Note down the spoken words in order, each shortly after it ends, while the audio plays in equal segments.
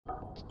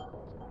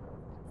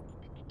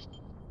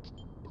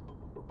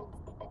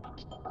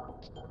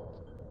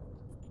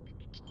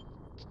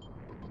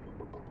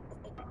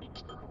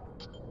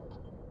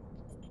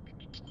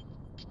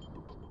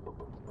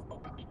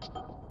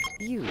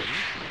You?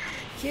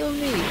 Kill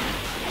me?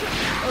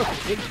 Oh,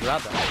 big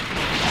brother.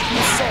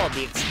 You saw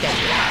the extent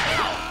of my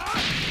power.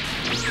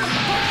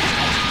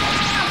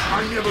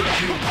 I never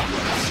killed you out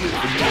of sheer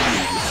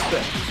familiar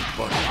respect,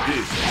 but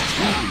this is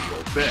truly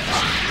your best.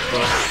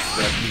 But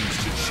that needs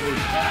to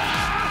change.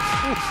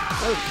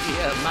 Oh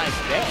dear, my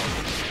best.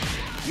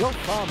 You're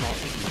far more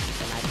ignorant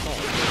than I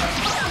thought.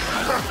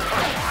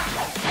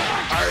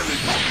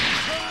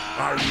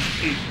 I was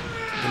ignorant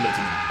to let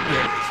an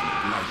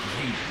embarrassment like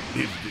you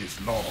live this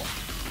long.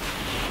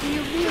 Do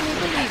you really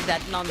believe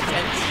that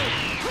nonsense?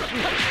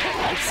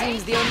 It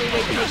seems the only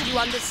way to make you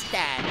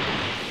understand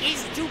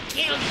is to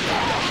kill you.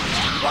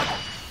 What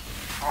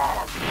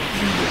are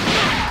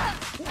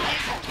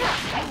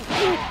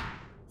you?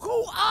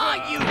 Who are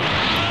you?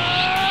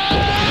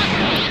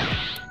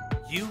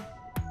 You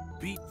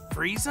beat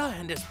Frieza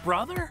and his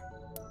brother?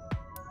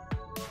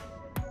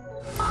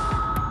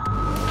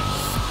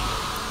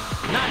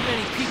 Not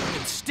many people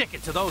can stick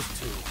it to those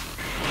two.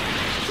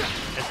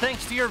 And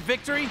thanks to your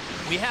victory,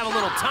 we have a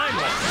little time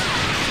left.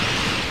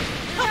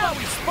 How about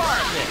we spar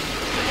a bit?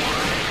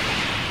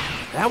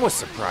 That was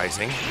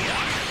surprising.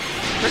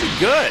 Pretty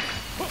good.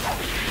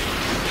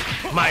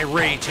 My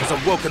rage has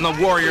awoken the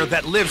warrior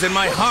that lives in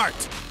my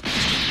heart.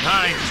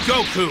 I'm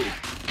Goku.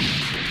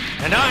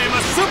 And I am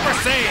a Super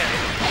Saiyan.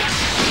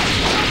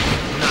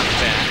 Not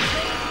bad.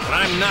 But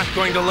I'm not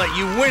going to let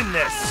you win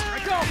this.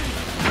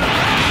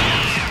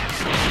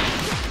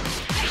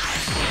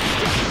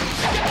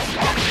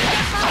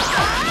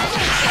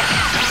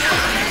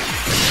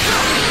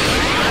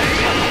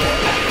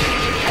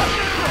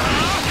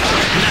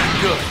 Not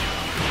good.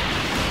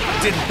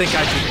 Didn't think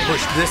I'd be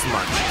pushed this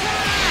much.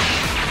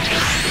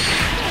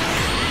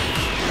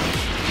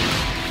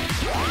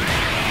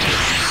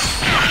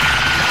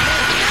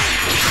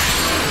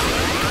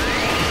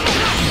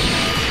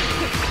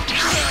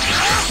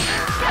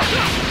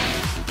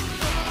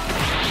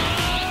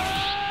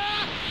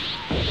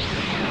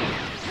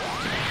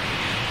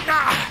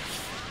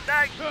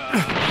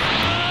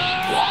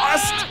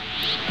 Lost?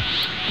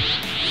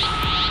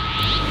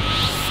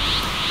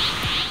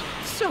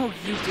 So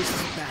you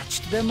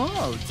dispatched them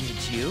all, did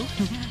you?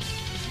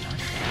 Not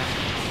bad.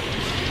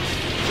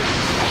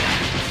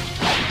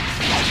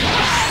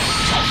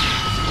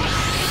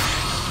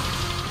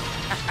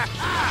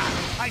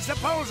 I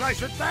suppose I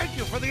should thank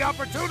you for the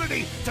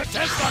opportunity to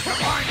test our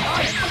combined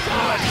might.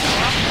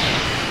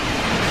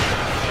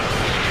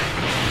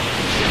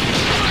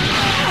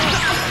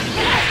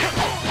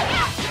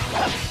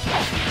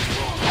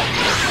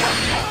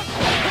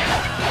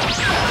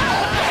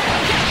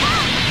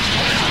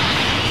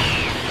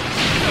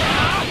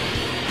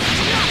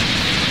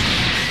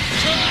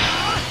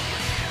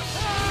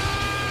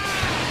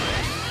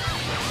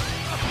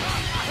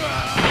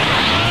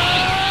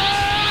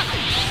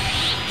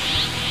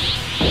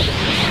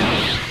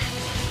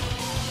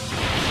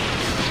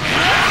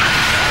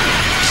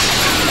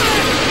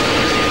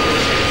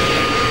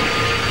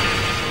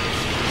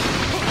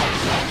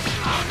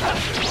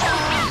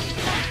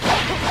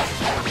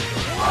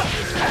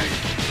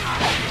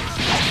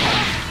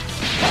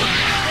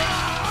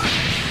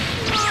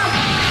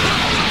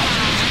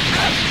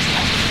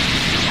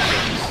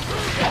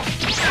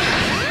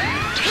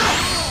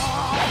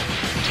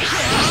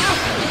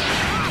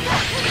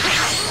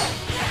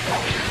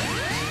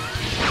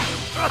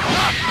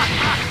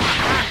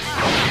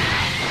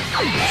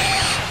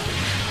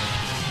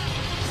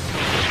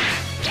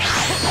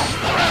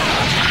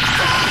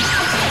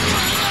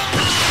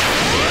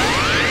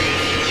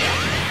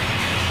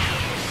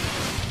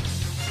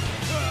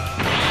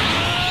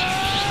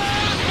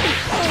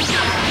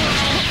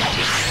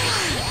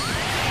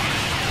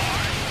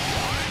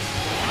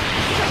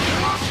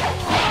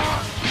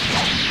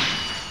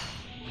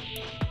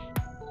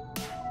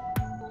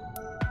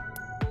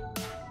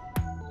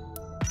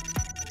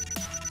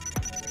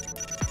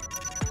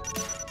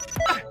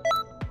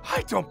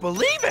 I don't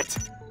believe it!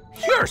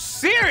 You're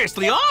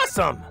seriously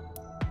awesome!